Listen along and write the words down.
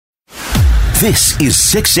This is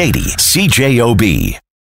 680 CJOB.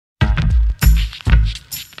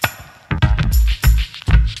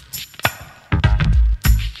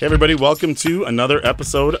 Hey everybody, welcome to another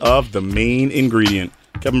episode of The Main Ingredient.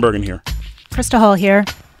 Kevin Bergen here. Krista Hall here.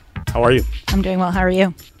 How are you? I'm doing well. How are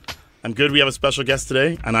you? I'm good. We have a special guest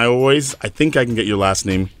today, and I think I can get your last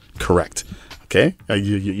name correct. Okay?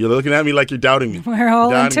 You're looking at me like you're doubting me. We're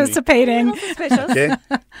all anticipating. Okay?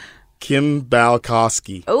 Kim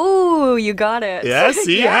Bialkoski. Oh, you got it. Yeah,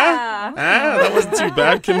 see? Yeah. That wasn't too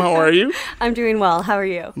bad. Kim, how are you? I'm doing well. How are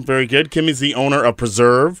you? Very good. Kim is the owner of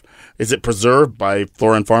Preserve. Is it Preserve by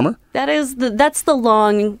Flora and Farmer? That's the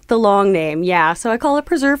long name. Yeah. So I call it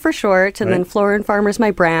Preserve for short, and then Flora and Farmer's my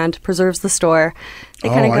brand. Preserve's the store. I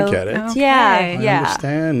get it. Okay. Yeah. I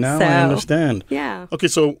understand. Now I understand. Yeah. Okay,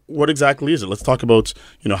 so what exactly is it? Let's talk about,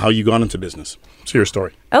 how you got into business. Let's hear your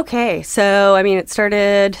story. Okay. So, it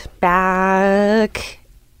started back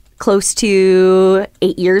close to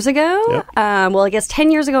 8 years ago. Yep. I guess 10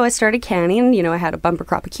 years ago I started canning. I had a bumper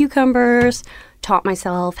crop of cucumbers, taught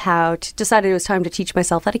myself decided it was time to teach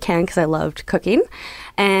myself how to can because I loved cooking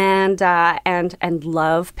and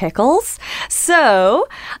love pickles. So,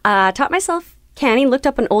 taught myself canning, looked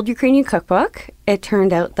up an old Ukrainian cookbook. It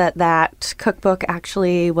turned out that cookbook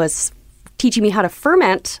actually was teaching me how to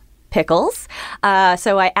ferment pickles.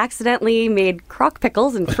 So I accidentally made crock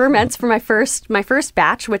pickles and ferments for my first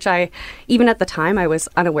batch, which even at the time I was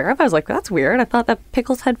unaware of. I was like, that's weird. I thought that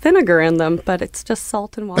pickles had vinegar in them, but it's just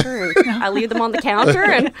salt and water. And I leave them on the counter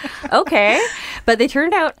and okay. But they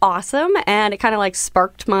turned out awesome, and it kind of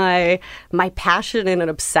sparked my passion and an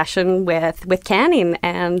obsession with canning.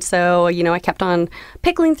 And so, I kept on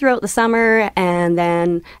pickling throughout the summer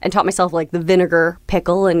and taught myself the vinegar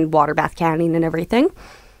pickle and water bath canning and everything.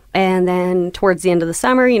 And then towards the end of the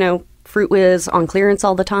summer, fruit was on clearance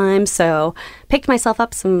all the time. So picked myself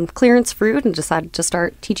up some clearance fruit and decided to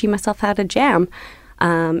start teaching myself how to jam.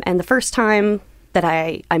 And the first time that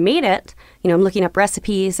I made it, I'm looking up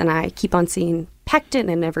recipes and I keep on seeing pectin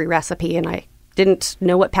in every recipe. And I didn't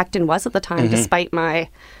know what pectin was at the time, despite my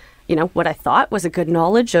what I thought was a good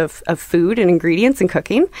knowledge of food and ingredients and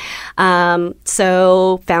cooking.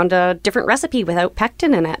 So found a different recipe without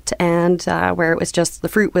pectin in it, and where it was just the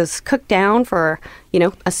fruit was cooked down for,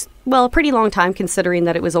 a pretty long time, considering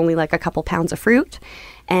that it was only a couple pounds of fruit.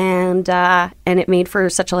 And it made for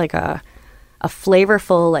such a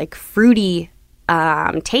flavorful, fruity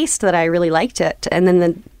taste that I really liked it. And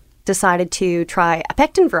then decided to try a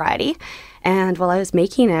pectin variety. And while I was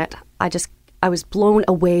making it, I was blown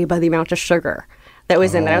away by the amount of sugar that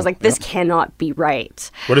was in it. I was like, this cannot be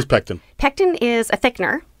right. What is pectin? Pectin is a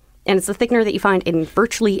thickener, and it's a thickener that you find in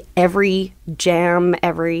virtually every jam,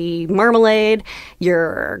 every marmalade.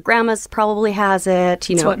 Your grandma's probably has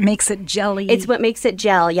it. It's what makes it jelly. It's what makes it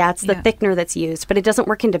gel. Yeah, it's the thickener that's used, but it doesn't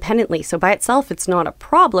work independently. So by itself, it's not a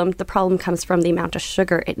problem. The problem comes from the amount of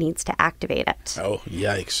sugar it needs to activate it. Oh,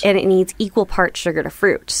 yikes. And it needs equal parts sugar to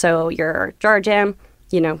fruit. So your jar jam,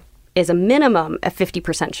 is a minimum of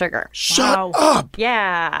 50% sugar. Shut up!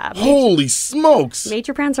 Yeah. Holy smokes!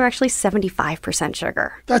 Major brands are actually 75%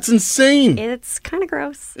 sugar. That's insane. It's kind of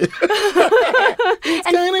gross. It's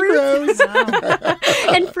kind of gross.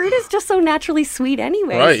 And fruit is just so naturally sweet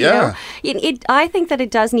anyway. Right, yeah. I think that it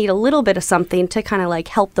does need a little bit of something to kind of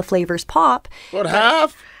help the flavors pop. What,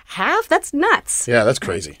 half? Half? That's nuts. Yeah, that's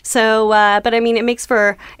crazy. So, but it makes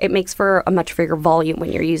for a much bigger volume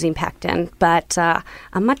when you're using pectin, but a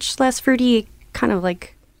much less fruity kind of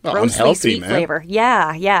grossly sweet flavor.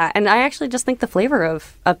 Yeah. And I actually just think the flavor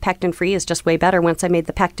of pectin free is just way better once I made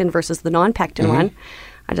the pectin versus the non-pectin one.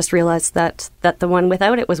 I just realized that the one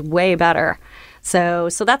without it was way better. So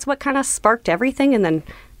that's what kind of sparked everything, and then,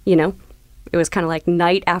 it was kind of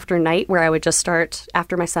night after night where I would just start,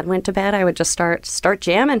 after my son went to bed, I would just start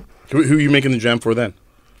jamming. Who are you making the jam for then?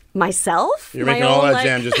 Myself? You're making all that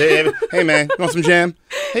jam. Just, hey, man, you want some jam?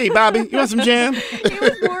 Hey, Bobby, you want some jam? It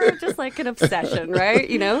was more of just an obsession, right?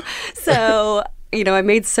 So, I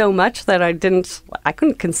made so much that I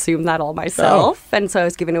couldn't consume that all myself. Oh. And so I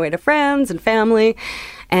was giving away to friends and family.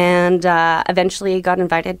 And eventually got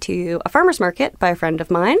invited to a farmer's market by a friend of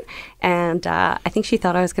mine. And I think she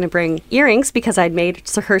thought I was going to bring earrings because I'd made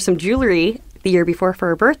her some jewelry the year before for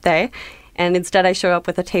her birthday. And instead I show up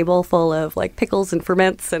with a table full of pickles and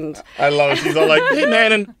ferments. And I love it. She's all like, hey,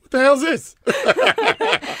 man, and what the hell's this?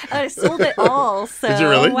 I sold it all. So, did you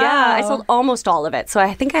really? Yeah, wow. I sold almost all of it. So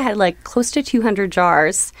I think I had close to 200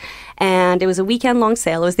 jars. And it was a weekend-long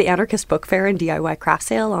sale. It was the Anarchist Book Fair and DIY Craft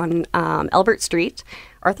Sale on Albert Street.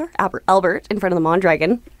 Albert, in front of the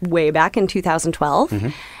Mondragon, way back in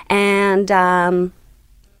 2012. And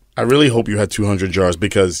I really hope you had 200 jars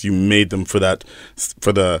because you made them for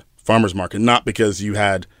the farmer's market, not because you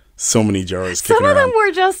had so many jars kicking Some of around. them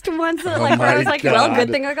were just ones that, where I was like, God. well,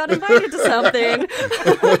 good thing I got invited to something.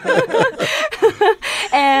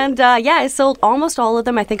 And I sold almost all of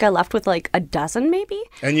them. I think I left with like a dozen maybe.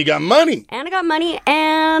 And you got money. And I got money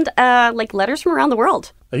and letters from around the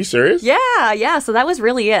world. Are you serious? Yeah. So that was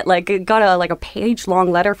really it. Like, I got a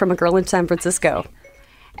page-long letter from a girl in San Francisco.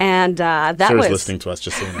 And that Sarah's was... listening to us,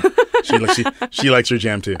 just so you know. She likes your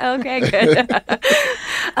jam too. Okay, good.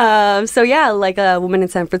 A woman in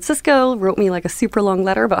San Francisco wrote me like a super long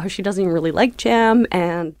letter about how she doesn't even really like jam,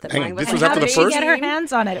 and that Hang mine on, was this was How after did the she first? get her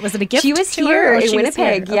hands on it? Was it a gift She was to her, here or in she was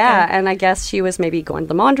Winnipeg, here? yeah, Okay. and I guess she was maybe going to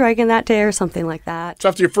the Mondragon that day or something like that. So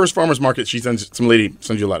after your first farmer's market, some lady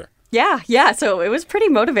sends you a letter. Yeah. So it was pretty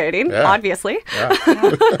motivating, Yeah. obviously. Yeah.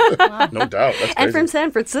 No doubt. That's crazy. And from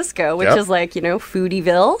San Francisco, which Yep. is like,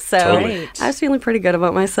 foodieville. So Totally. I was feeling pretty good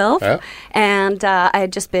about myself. Yeah. And I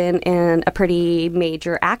had just been in a pretty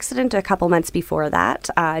major accident a couple months before that.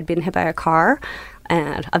 I'd been hit by a car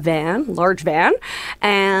and a large van.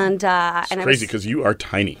 And I It's crazy because you are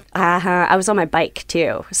tiny. I was on my bike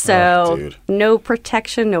too. Oh, So dude. no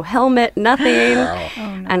protection, no helmet, nothing. Wow.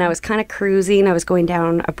 And I was kind of cruising. I was going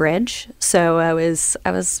down a bridge. So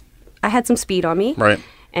I had some speed on me. Right.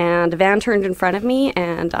 And a van turned in front of me,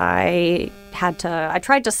 and I tried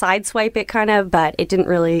to sideswipe it kind of, but it didn't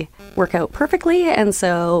really work out perfectly. And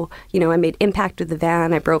so, I made impact with the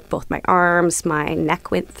van. I broke both my arms. My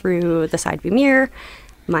neck went through the side view mirror.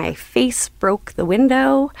 My face broke the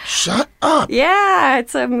window. Shut up. Yeah,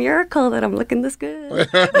 it's a miracle that I'm looking this good.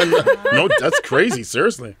 No, that's crazy.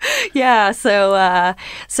 Seriously. Yeah, so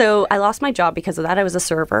I lost my job because of that. I was a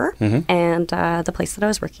server, and the place that I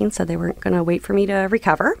was working said they weren't going to wait for me to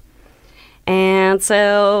recover. And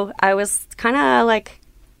so I was kind of like,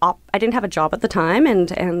 I didn't have a job at the time, and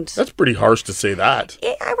That's pretty harsh to say that.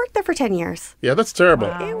 I worked there for 10 years. Yeah, that's terrible.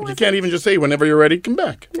 You can't even just say whenever you're ready, come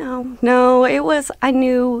back. No, it was, I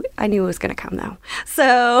knew it was going to come though.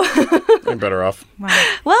 So, You're better off.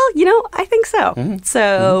 well, I think so.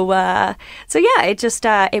 So it just,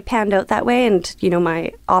 it panned out that way. And,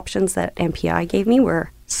 my options that MPI gave me were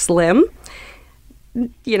slim.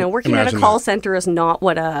 Working at a Imagine call that. center is not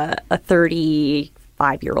what a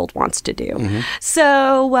 35-year-old wants to do.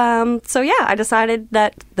 So I decided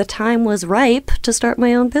that the time was ripe to start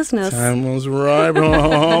my own business. Time was right,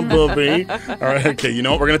 baby. All right, okay. You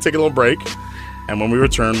know what? We're gonna take a little break, and when we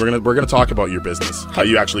return, we're gonna talk about your business, how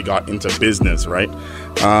you actually got into business, right?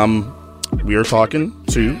 We are talking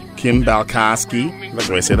to Kim Bialkoski. Like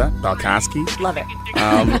the way I say that, Bialkoski. Love it.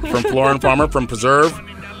 From Flora and Farmer, from Preserve.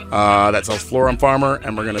 That sells Flora and Farmer,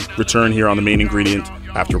 and we're gonna return here on the main ingredient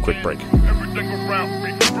after a quick break. Everything around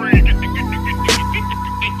me free. Get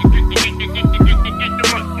the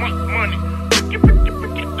money.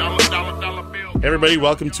 Hey everybody,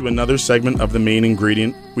 welcome to another segment of the main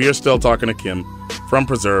ingredient. We are still talking to Kim from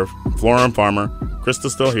Preserve, Flora and Farmer.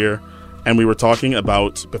 Krista's still here. And we were talking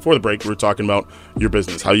about, before the break, we were talking about your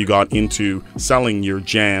business, how you got into selling your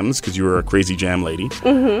jams, because you were a crazy jam lady.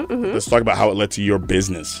 Let's talk about how it led to your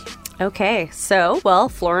business. Okay, so,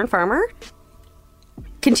 Flora and Farmer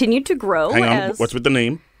continued to grow. Hang on, what's with the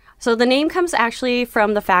name? So the name comes actually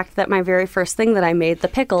from the fact that my very first thing that I made, the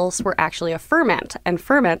pickles, were actually a ferment. And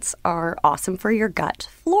ferments are awesome for your gut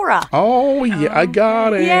flora. Oh, yeah, I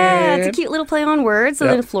got it. Yeah, it's a cute little play on words.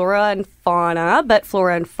 And then flora and fauna, but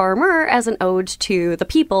Flora and Farmer as an ode to the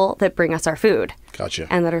people that bring us our food. Gotcha.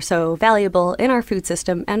 And that are so valuable in our food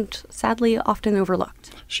system and sadly often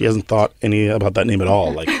overlooked. She hasn't thought any about that name at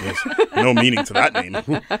all. Like, there's no meaning to that name.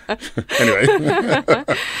 Anyway.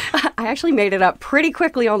 I actually made it up pretty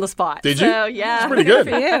quickly on the spot. Did you? So, yeah. That's pretty good.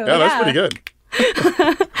 for you. Yeah, that's pretty good.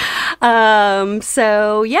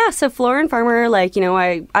 So Flora and Farmer,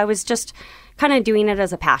 I was just kind of doing it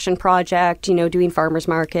as a passion project, doing farmers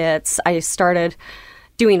markets. I started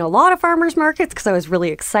doing a lot of farmers markets because I was really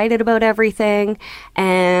excited about everything.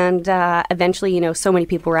 And eventually, so many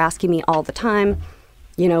people were asking me all the time,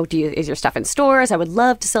 is your stuff in stores? I would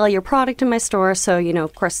love to sell your product in my store. So,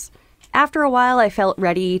 of course, after a while, I felt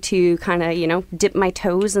ready to kind of, dip my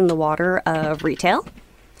toes in the water of retail.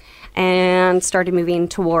 And started moving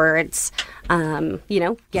towards, getting Is that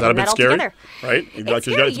a that bit all scary? together. Right? It's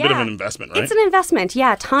a bit of an investment, right? It's an investment,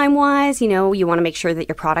 yeah. Time-wise, you want to make sure that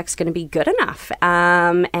your product's going to be good enough.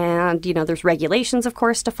 And, there's regulations, of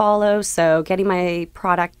course, to follow. So getting my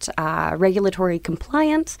product regulatory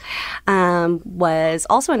compliant was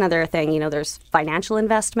also another thing. There's financial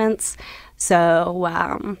investments. So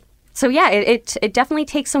yeah, it definitely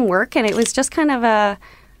takes some work. And it was just kind of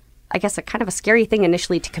a I guess, a kind of a scary thing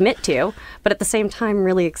initially to commit to, but at the same time,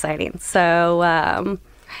 really exciting. So,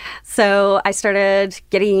 so I started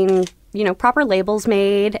getting, proper labels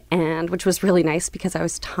made, and which was really nice because I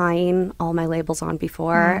was tying all my labels on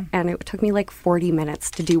before, and it took me like 40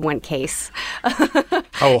 minutes to do one case.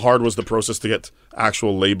 How hard was the process to get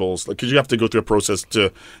actual labels? Like, because you have to go through a process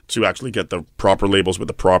to actually get the proper labels with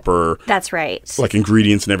the proper. That's right. Like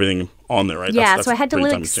ingredients and everything on there, right? Yeah, that's so I had to pretty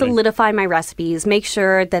like time-consuming. solidify my recipes, make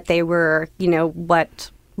sure that they were,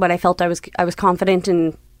 what I felt I was confident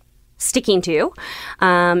in sticking to,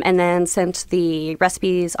 and then sent the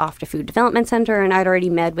recipes off to Food Development Center. And I'd already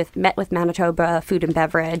met with Manitoba Food and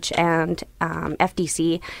Beverage and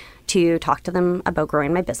FDC to talk to them about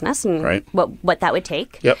growing my business and what that would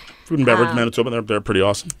take. Yep, Food and Beverage Manitoba, they're pretty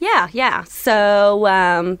awesome. Yeah.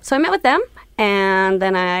 So so I met with them, and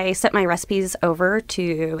then I sent my recipes over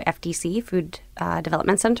to FDC Food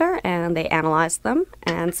Development Center, and they analyzed them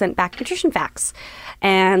and sent back nutrition facts.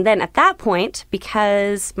 And then at that point,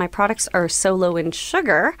 because my products are so low in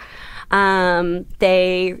sugar,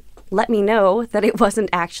 they let me know that it wasn't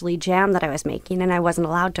actually jam that I was making, and I wasn't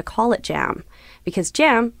allowed to call it jam because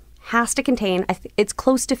jam has to contain, it's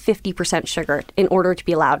close to 50% sugar in order to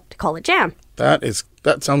be allowed to call it jam. That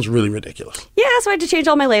sounds really ridiculous. Yeah, so I had to change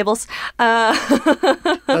all my labels.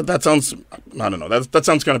 That sounds, I don't know, that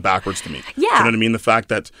sounds kind of backwards to me. Yeah. Do you know what I mean? The fact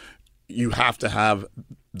that you have to have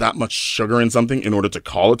that much sugar in something in order to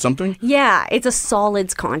call it something? Yeah, it's a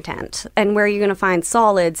solids content. And where are you going to find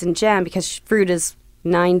solids in jam? Because fruit is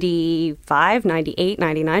 95, 98,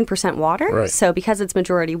 99% water. Right. So because it's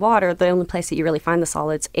majority water, the only place that you really find the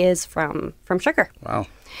solids is from sugar. Wow.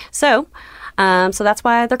 So that's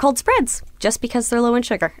why they're called spreads, just because they're low in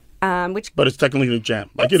sugar. But it's technically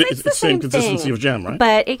jam. Like it's the same consistency thing, of jam, right?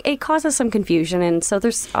 But it causes some confusion, and so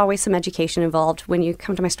there's always some education involved when you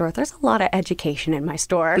come to my store. There's a lot of education in my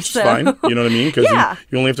store. Which is fine, you know what I mean? Because Yeah.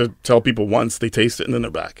 you only have to tell people once, they taste it, and then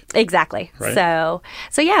they're back. Exactly. Right. So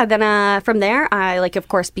yeah, then from there, of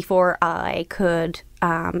course, before I could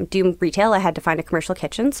do retail, I had to find a commercial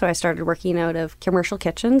kitchen. So I started working out of commercial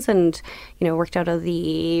kitchens and, worked out of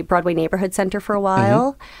the Broadway Neighborhood Center for a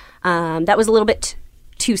while. That was a little bit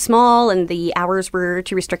too small and the hours were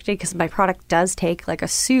too restricted because my product does take like a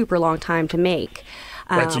super long time to make.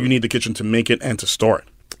 Right, so you need the kitchen to make it and to store it.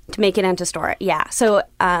 To make it and to store it, yeah. So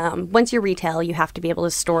once you're retail, you have to be able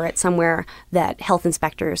to store it somewhere that health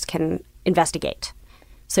inspectors can investigate.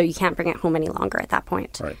 So you can't bring it home any longer at that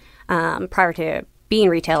point. Right. Prior to being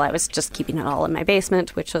retail, I was just keeping it all in my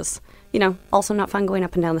basement, which was, also not fun going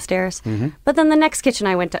up and down the stairs. But then the next kitchen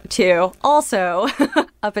I went to, also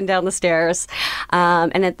up and down the stairs.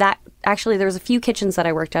 And at that, actually, there was a few kitchens that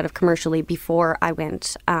I worked out of commercially before I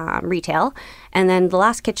went retail. And then the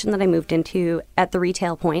last kitchen that I moved into at the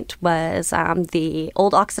retail point was the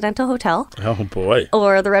old Occidental Hotel. Oh, boy.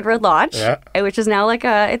 Or the Red Road Lodge, Yeah. which is now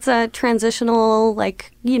it's a transitional,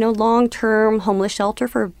 long-term homeless shelter,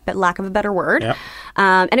 for lack of a better word. Yeah.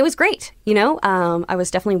 And it was great, I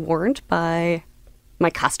was definitely warned by my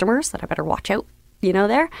customers that I better watch out,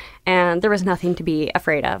 there. And there was nothing to be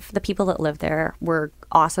afraid of. The people that lived there were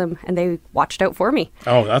awesome, and they watched out for me.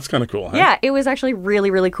 Oh, that's kind of cool, huh? Yeah, it was actually really,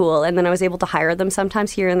 really cool. And then I was able to hire them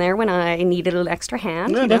sometimes here and there when I needed an extra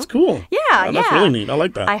hand. Yeah, that's cool. Yeah, That's really neat. I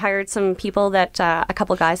like that. I hired some people that, a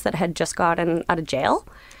couple guys that had just gotten out of jail.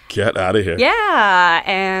 Get out of here. Yeah,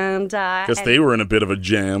 and... Because they were in a bit of a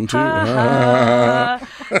jam, too.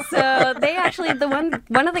 So they actually,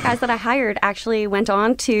 one of the guys that I hired actually went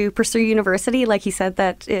on to pursue university. Like he said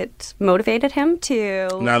that it motivated him to...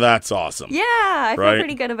 Now that's awesome. Yeah, I feel Right?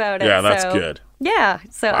 pretty good about it. Yeah, that's so, good. Yeah,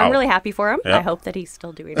 so Wow. I'm really happy for him. Yeah. I hope that he's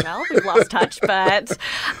still doing well. We've lost touch, but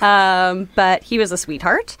he was a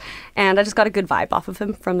sweetheart, and I just got a good vibe off of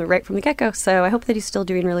him from the get-go. So I hope that he's still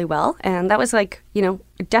doing really well. And that was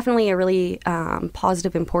definitely a really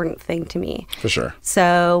positive, important thing to me. For sure.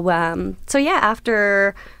 So yeah,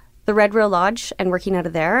 after the Red Row Lodge and working out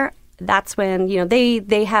of there, that's when,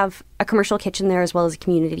 they have a commercial kitchen there as well as a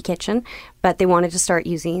community kitchen, but they wanted to start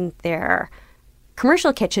using their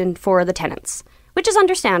commercial kitchen for the tenants, which is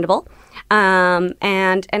understandable. And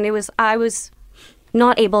I was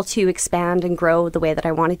not able to expand and grow the way that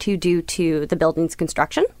I wanted to due to the building's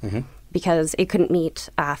construction because it couldn't meet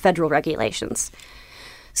federal regulations.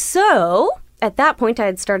 So at that point, I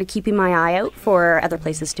had started keeping my eye out for other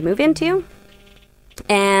places to move into.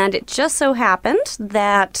 And it just so happened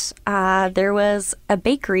that there was a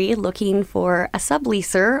bakery looking for a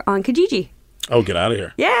subleaser on Kijiji. Oh, get out of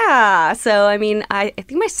here. Yeah. So, I mean, I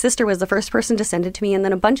think my sister was the first person to send it to me, and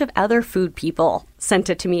then a bunch of other food people sent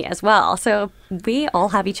it to me as well. So we all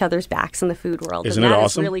have each other's backs in the food world. Isn't and it that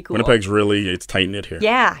awesome? Is really cool. Winnipeg's really, it's tight-knit here.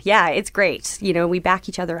 Yeah, it's great. We back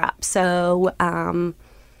each other up. So, I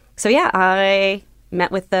met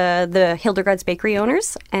with the Hildegard's Bakery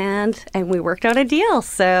owners, and we worked out a deal.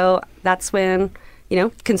 So that's when,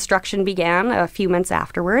 construction began a few months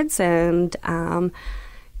afterwards, and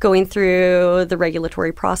going through the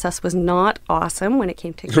regulatory process was not awesome when it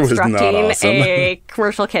came to constructing a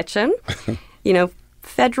commercial kitchen.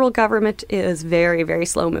 Federal government is very, very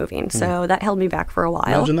slow moving. So that held me back for a while.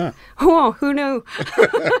 Imagine that. Oh, who knew?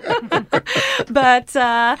 But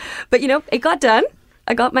it got done.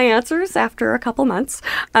 I got my answers after a couple months.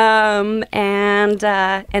 And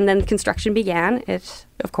then construction began. It,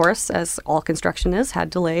 of course, as all construction is, had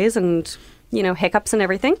delays and, hiccups and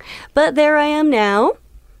everything. But there I am now.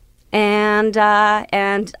 And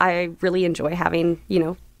I really enjoy having,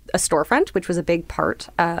 a storefront, which was a big part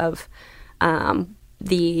of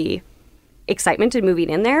the excitement in moving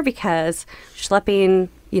in there, because schlepping,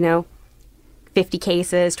 50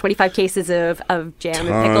 cases, 25 cases of jam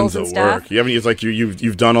and pickles and stuff. Work. It's like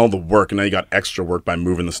you've done all the work, and now you got extra work by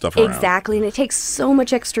moving the stuff around. Exactly, and it takes so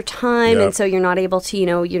much extra time, and so you're not able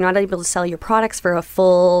to sell your products for a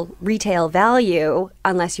full retail value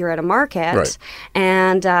unless you're at a market. Right.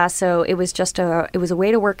 And so it was just a way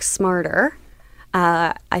to work smarter.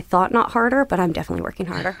 I thought not harder, but I'm definitely working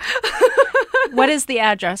harder. What is the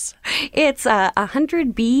address? It's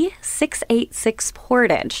 100B 686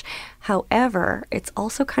 Portage. However, it's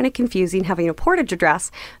also kind of confusing having a Portage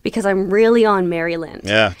address because I'm really on Maryland.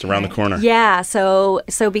 Yeah, it's around the corner. Yeah, so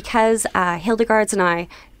because Hildegard's and I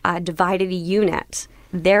divided a unit,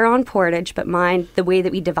 they're on Portage, but mine, the way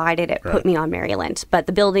that we divided it, put me on Maryland. But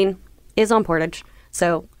the building is on Portage,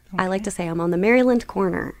 so I like to say I'm on the Maryland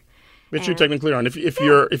corner. But you're technically on. If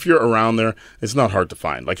you're around there, it's not hard to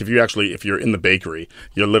find. Like if you're in the bakery,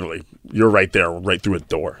 you're right there, right through a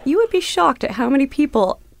door. You would be shocked at how many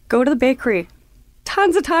people go to the bakery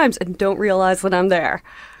tons of times and don't realize that I'm there.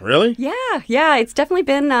 Really? Yeah. It's definitely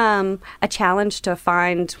been a challenge to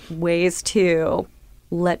find ways to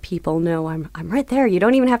let people know I'm right there. You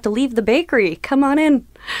don't even have to leave the bakery. Come on in.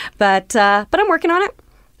 But I'm working on it.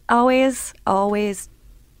 Always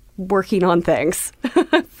working on things.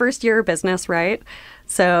 First year of business, right?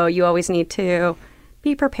 So you always need to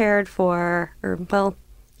be prepared for,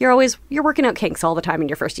 you're working out kinks all the time in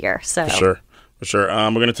your first year. So For sure.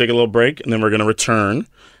 We're going to take a little break, and then we're going to return,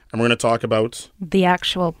 and we're going to talk about the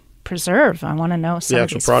actual preserve. I want to know some the of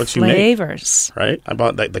actual these products flavors. you make. Right? I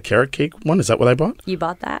bought the carrot cake one. Is that what I bought? You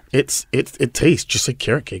bought that? It tastes just like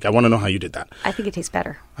carrot cake. I want to know how you did that. I think it tastes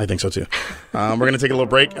better. I think so too. We're going to take a little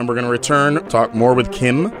break, and we're going to return, talk more with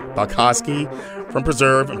Kim Bialkoski from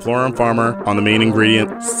Preserve and Flora and Farmer on the main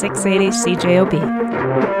ingredient. 680 CJOB.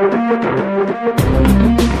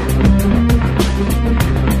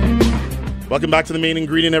 Welcome back to the main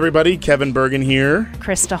ingredient, everybody. Kevin Bergen here.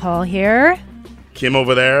 Krista Hall here. Kim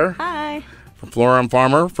over there. Hi. From Flora and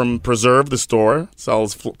Farmer, from Preserve, the store,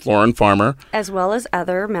 sells Flora and Farmer. As well as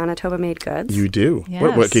other Manitoba-made goods. You do? Yes.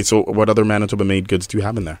 Okay, so what other Manitoba-made goods do you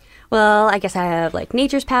have in there? Well, I guess I have like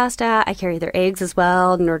Nature's Pasta. I carry their eggs as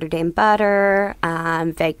well. Notre Dame butter,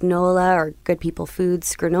 Vagnola or Good People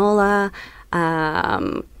Foods granola.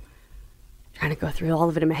 Trying to go through all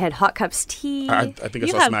of it in my head. Hot Cups tea. I think I You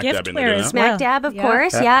saw have Smack Dab in there. giftware didn't I? as Smack Dab, of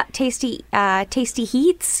course. Yeah. Tasty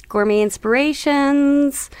Heats, Gourmet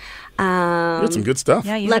Inspirations. You had some good stuff.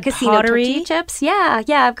 Yeah, you La have Casino pottery. tortilla chips. Yeah.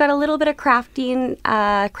 I've got a little bit of craft kind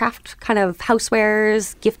of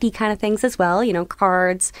housewares, gifty kind of things as well.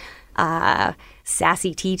 Cards,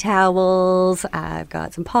 sassy tea towels. I've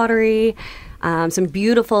got some pottery. Some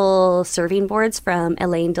beautiful serving boards from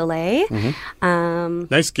Elaine DeLay.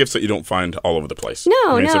 Nice gifts that you don't find all over the place. No.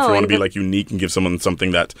 So if you want to and be like unique and give someone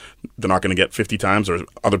something that they're not going to get 50 times or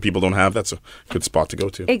other people don't have, that's a good spot to go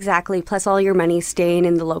to. Exactly. Plus all your money staying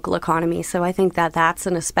in the local economy. So I think that that's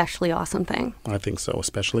an especially awesome thing. I think so.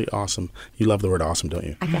 Especially awesome. You love the word awesome, don't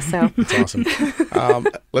you? I guess so. It's awesome.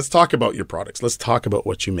 Let's talk about your products. Let's talk about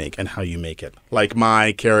what you make and how you make it. Like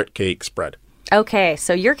my carrot cake spread. Okay,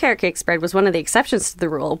 so your carrot cake spread was one of the exceptions to the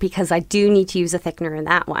rule because I do need to use a thickener in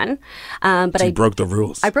that one. But You broke the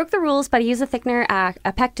rules. I broke the rules, but I use a thickener,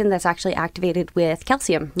 a pectin that's actually activated with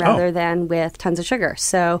calcium rather than with tons of sugar.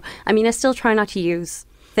 So, I still try not to use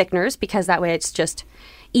thickeners because that way it's just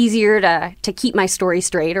easier to keep my story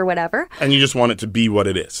straight or whatever. And you just want it to be what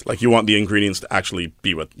it is. Like you want the ingredients to actually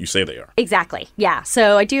be what you say they are. Exactly. Yeah.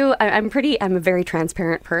 So I'm a very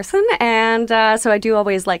transparent person. And so I do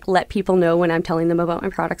always like let people know when I'm telling them about my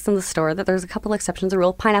products in the store that there's a couple exceptions to the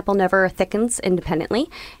rule. Pineapple never thickens independently.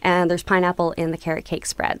 And there's pineapple in the carrot cake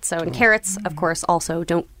spread. So and carrots, of course, also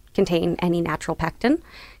don't contain any natural pectin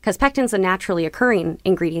because pectin's a naturally occurring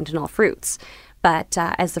ingredient in all fruits. But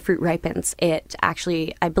as the fruit ripens, it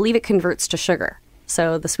actually, I believe it converts to sugar.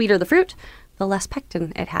 So the sweeter the fruit, the less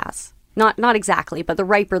pectin it has. Not exactly, but the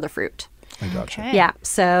riper the fruit. I gotcha. Okay. Yeah.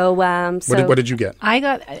 So, What did you get?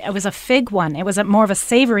 It was a fig one. It was more of a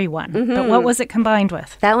savory one. But what was it combined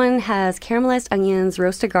with? that one has caramelized onions,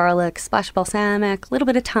 roasted garlic, splash of balsamic, a little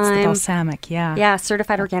bit of It's the thyme. balsamic, yeah. Yeah,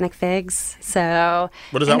 certified organic figs. So,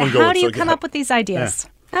 What does that And one go how with? do you So come up with these ideas?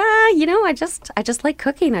 I just like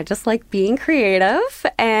cooking. I just like being creative.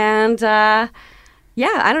 And, I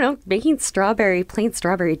don't know, making plain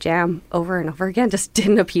strawberry jam over and over again just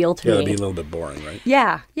didn't appeal to Yeah, me. that'd be a little bit boring, right?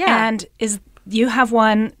 Yeah. And you have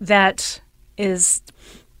one that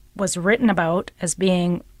was written about as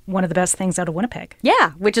being one of the best things out of Winnipeg.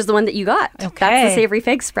 Yeah, which is the one that you got. Okay. That's the savory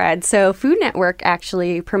fig spread. So Food Network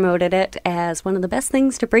actually promoted it as one of the best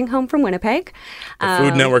things to bring home from Winnipeg. The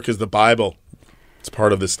Food Network is the Bible. It's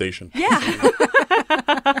part of this station. Yeah.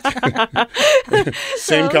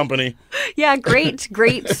 Same company. Yeah, great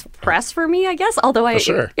press for me, I guess. Although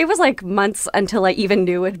it was like months until I even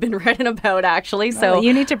knew it had been written about, actually. So Well,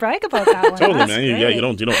 you need to brag about that one. Totally, That's man. Yeah, great. you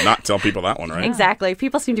don't not tell people that one, right? exactly,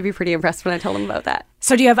 people seem to be pretty impressed when I tell them about that.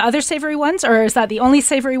 So do you have other savory ones, or is that the only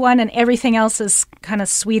savory one and everything else is kind of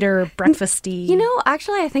sweeter, breakfasty?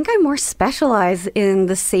 Actually, I think I more specialize in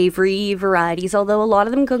the savory varieties, although a lot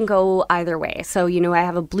of them can go either way. So, I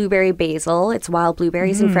have a blueberry basil. It's wild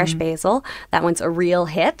blueberries and fresh basil. That one's a real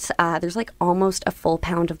hit. There's like almost a full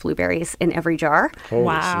pound of blueberries in every jar. Holy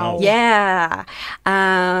Wow. smokes. Yeah.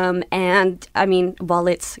 And I mean, while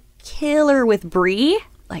it's killer with brie,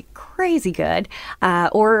 like crazy good,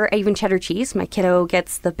 or even cheddar cheese. My kiddo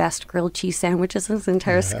gets the best grilled cheese sandwiches in his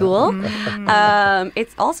entire school.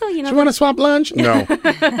 It's also, Do you want to swap lunch? No.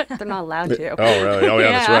 they're not allowed to. Oh, really? Oh,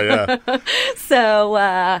 yeah, that's right,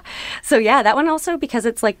 yeah. So yeah, that one also, because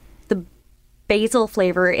it's like the basil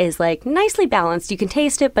flavor is like nicely balanced. You can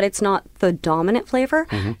taste it, but it's not the dominant flavor.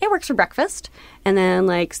 It works for breakfast. And then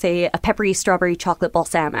like, say, a peppery strawberry chocolate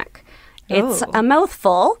balsamic. It's a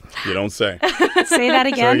mouthful. You don't say. Say that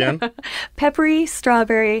Say again. again? Peppery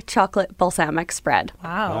strawberry chocolate balsamic spread.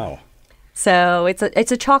 Wow. Wow. So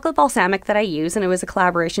it's a chocolate balsamic that I use, and it was a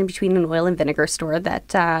collaboration between an oil and vinegar store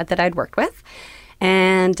that I'd worked with.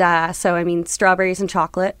 And so, I mean, strawberries and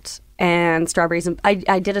chocolate and strawberries. I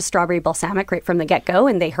did a strawberry balsamic right from the get-go,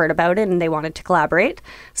 and they heard about it, and they wanted to collaborate.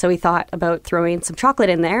 So we thought about throwing some chocolate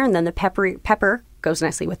in there, and then the pepper goes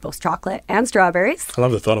nicely with both chocolate and strawberries. I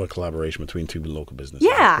love the thought of a collaboration between two local businesses.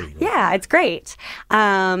 Yeah, That's pretty cool. yeah, it's great.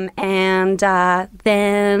 And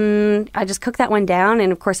then I just cook that one down,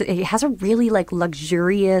 and of course it has a really like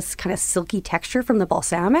luxurious kind of silky texture from the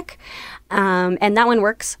balsamic, and that one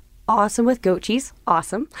works awesome with goat cheese.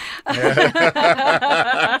 Awesome.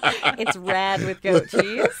 It's rad with goat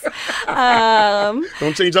cheese.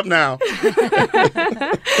 Don't change up now.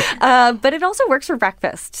 But it also works for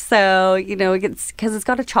breakfast. So, it's because it's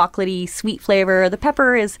got a chocolatey, sweet flavor. The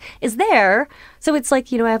pepper is there. So it's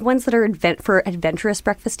like, I have ones that are for adventurous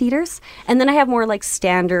breakfast eaters. And then I have more like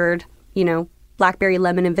standard, blackberry,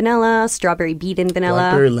 lemon, and vanilla, strawberry, beet, and vanilla.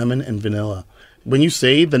 Blackberry, lemon, and vanilla. When you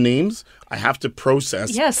say the names, I have to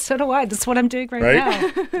process Yes, so do I. That's what I'm doing right, Right?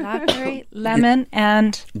 now. Blackberry, lemon,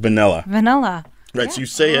 and vanilla. vanilla. Right, so you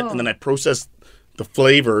say it, and then I process the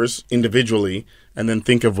flavors individually, and then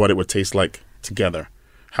think of what it would taste like together.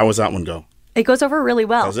 How does that one go? It goes over really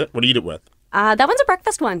well. Does it? What do you eat it with? That one's a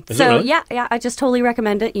breakfast one. Is it So really? yeah, I just totally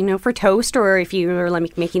recommend it, for toast, or if you're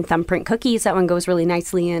like making thumbprint cookies, that one goes really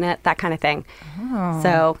nicely in it, that kind of thing.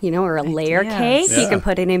 So, or a layer cake, Ideas. you Yeah. can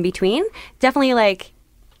put it in between. Definitely like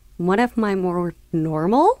one of my more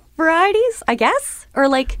normal varieties, I guess. Or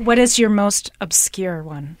like What is your most obscure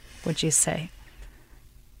one, would you say?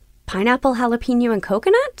 pineapple, jalapeno, and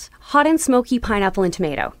coconut, hot and smoky pineapple and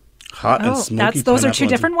tomato. Hot and smoky those are pineapple two and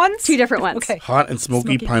different ones? Two different ones. Okay. Hot and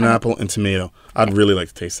smoky Smoky pineapple and tomato. I'd really like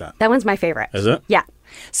to taste that. That one's my favorite. Is it? Yeah.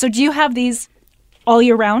 So do you have these all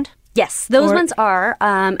year round? Yes, those Or- ones are.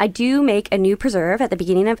 I do make a new preserve at the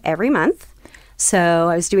beginning of every month. So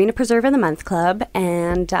I was doing a preserve in the month club,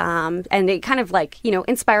 and it kind of like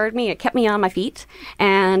inspired me. It kept me on my feet,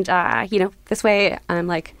 and this way I'm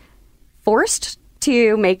like forced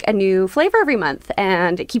to make a new flavor every month,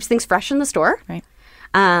 and it keeps things fresh in the store. Right.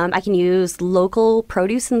 I can use local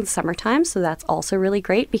produce in the summertime, so that's also really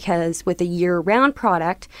great because with a year-round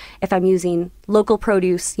product, if I'm using local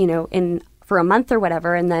produce, for a month or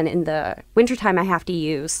whatever, and then in the wintertime I have to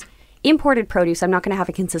use imported produce, I'm not going to have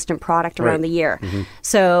a consistent product around the year.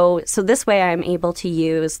 So this way I'm able to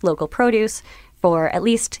use local produce for at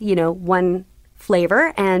least, one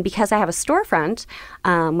flavor. And because I have a storefront,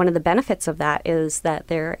 one of the benefits of that is that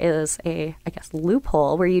there is a,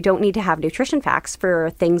 loophole where you don't need to have nutrition facts for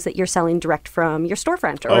things that you're selling direct from your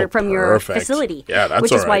storefront or from your facility. Yeah, that's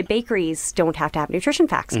which is why bakeries don't have to have nutrition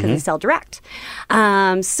facts because they sell direct.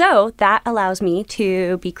 So that allows me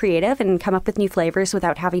to be creative and come up with new flavors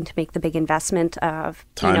without having to make the big investment of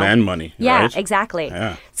time and money. Yeah, right? exactly.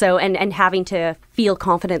 Yeah. So and having to feel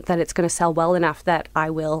confident that it's going to sell well enough that I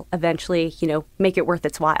will eventually, make it worth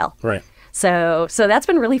its while. Right. So that's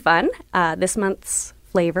been really fun. This month's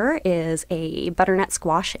flavor is a butternut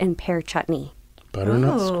squash and pear chutney.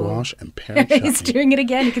 Butternut squash and pear chutney. He's doing it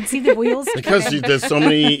again. You can see the wheels. Because there's so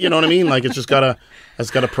many, you know what I mean? Like, it's just gotta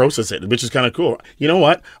process it, which is kind of cool. You know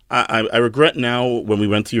what? I regret now when we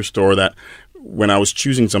went to your store that when I was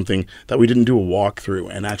choosing something that we didn't do a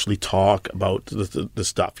walkthrough and actually talk about the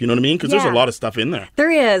stuff. You know what I mean? Because there's a lot of stuff in there.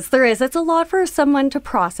 There is. It's a lot for someone to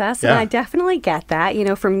process, and Yeah. I definitely get that.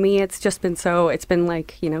 For me, it's just been it's been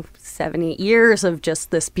 7-8 years of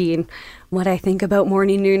just this being what I think about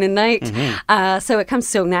morning, noon, and night. So it comes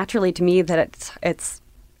so naturally to me that it's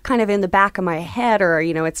kind of in the back of my head, or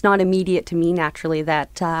it's not immediate to me naturally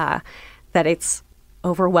that it's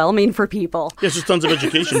overwhelming for people. Yeah, it's just tons of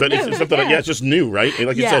education, but it's something it's just new, right?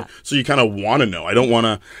 Like you said, so you kind of want to know. I don't want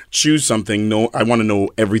to choose something. No, I want to know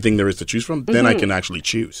everything there is to choose from. Then I can actually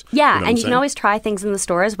choose. Yeah, You know what and I'm you can saying? always try things in the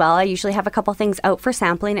store as well. I usually have a couple things out for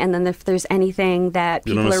sampling, and then if there's anything that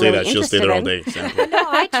You people don't are want to say really that. She'll stay interested there all in. day. Sample. No,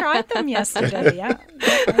 I tried them yesterday. Yeah,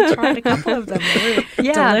 I tried a couple of them. They were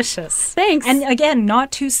delicious. Thanks. And again,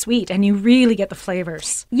 not too sweet, and you really get the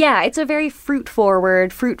flavors. Yeah, it's a very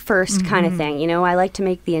fruit-forward, fruit-first kind of thing. I like to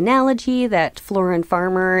make the analogy that Flora and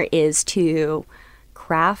Farmer is to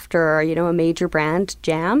craft or, a major brand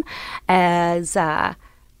jam as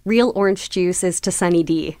real orange juice is to Sunny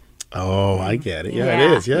D. Oh, I get it. Yeah,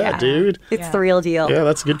 it is. Yeah, dude. It's the real deal. Yeah,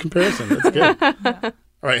 that's a good comparison. That's good. All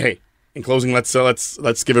right, hey, in closing, let's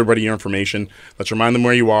give everybody your information. Let's remind them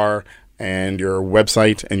where you are and your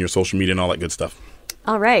website and your social media and all that good stuff.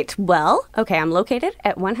 All right. Well, okay, I'm located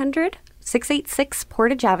at 686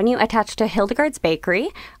 Portage Avenue, attached to Hildegard's Bakery.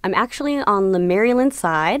 I'm actually on the Maryland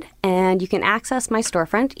side, and you can access my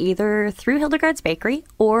storefront either through Hildegard's Bakery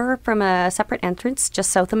or from a separate entrance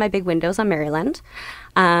just south of my big windows on Maryland.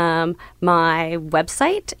 My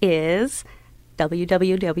website is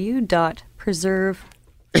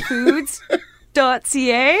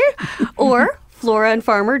www.preservefoods.ca or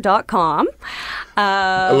floraandfarmer.com.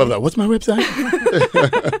 I love that. What's my website?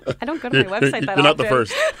 I don't go to my website that You're not the often.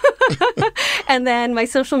 first. And then my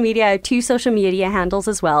social media, I have 2 social media handles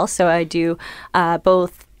as well. So I do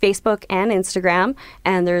both Facebook and Instagram.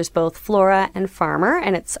 And there's both Flora and Farmer.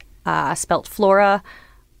 And it's spelt Flora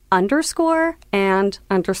 _and_farmer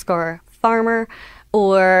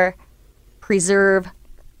or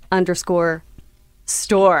preserve_store.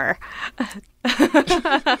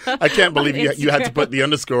 I can't believe you had to put the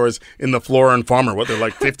underscores in the Flora and Farmer. What, they're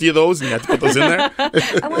like 50 of those and you had to put those in there?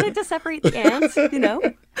 I wanted to separate the ands,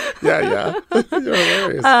 Yeah. You're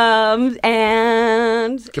hilarious.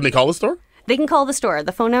 And Can they call the store? they can call the store.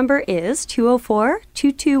 The phone number is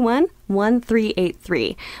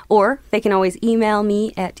 204-221-1383. Or they can always email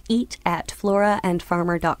me at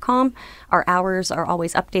eat@floraandfarmer.com. Our hours are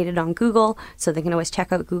always updated on Google, so they can always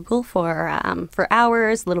check out Google for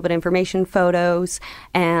hours, a little bit of information, photos,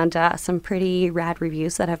 and some pretty rad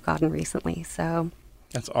reviews that I've gotten recently. So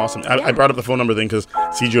That's awesome. I brought up the phone number thing because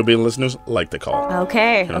CJOB listeners like to call.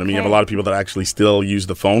 okay. You know what I mean? You have a lot of people that actually still use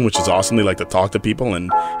the phone, which is awesome. They like to talk to people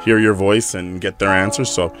and hear your voice and get their answers.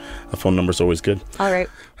 So a phone number is always good. All right.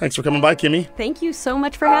 Thanks for coming by, Kimmy. Thank you so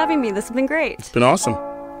much for having me. This has been great. It's been awesome.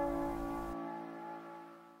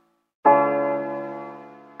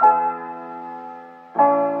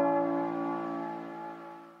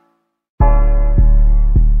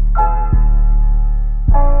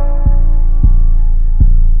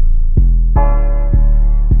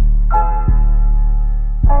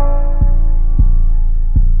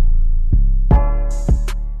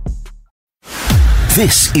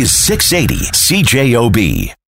 This is 680 CJOB.